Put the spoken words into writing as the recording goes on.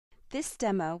This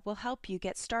demo will help you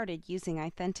get started using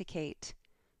iThenticate.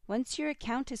 Once your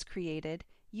account is created,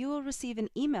 you will receive an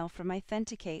email from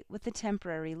iThenticate with a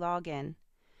temporary login.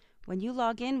 When you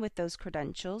log in with those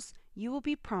credentials, you will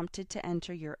be prompted to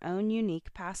enter your own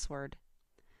unique password.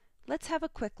 Let's have a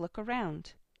quick look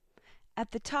around.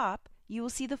 At the top, you will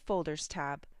see the Folders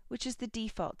tab, which is the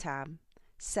default tab,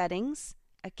 Settings,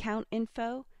 Account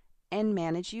Info, and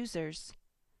Manage Users.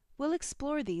 We'll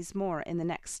explore these more in the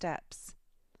next steps.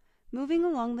 Moving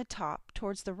along the top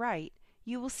towards the right,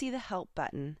 you will see the Help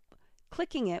button.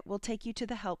 Clicking it will take you to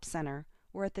the Help Center,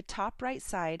 where at the top right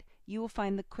side you will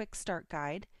find the Quick Start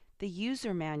Guide, the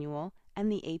User Manual, and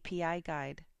the API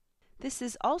Guide. This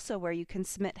is also where you can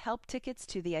submit help tickets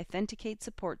to the iThenticate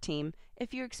support team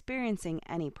if you're experiencing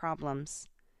any problems.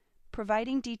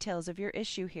 Providing details of your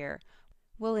issue here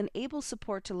will enable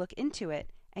support to look into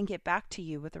it and get back to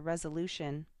you with a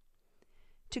resolution.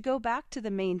 To go back to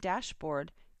the main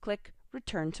dashboard, click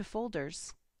Return to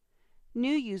Folders.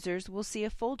 New users will see a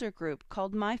folder group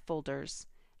called My Folders,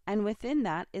 and within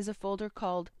that is a folder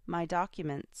called My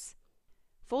Documents.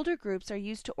 Folder groups are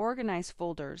used to organize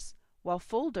folders, while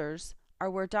folders are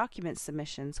where document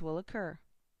submissions will occur.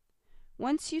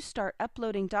 Once you start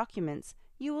uploading documents,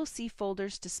 you will see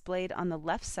folders displayed on the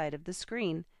left side of the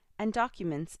screen and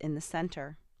documents in the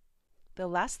center. The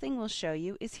last thing we'll show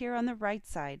you is here on the right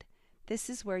side. This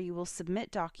is where you will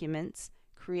submit documents,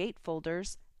 create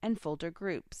folders, and folder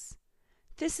groups.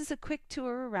 This is a quick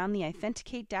tour around the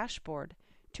iThenticate dashboard.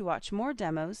 To watch more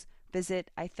demos,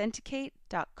 visit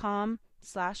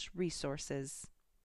iThenticate.com/resources.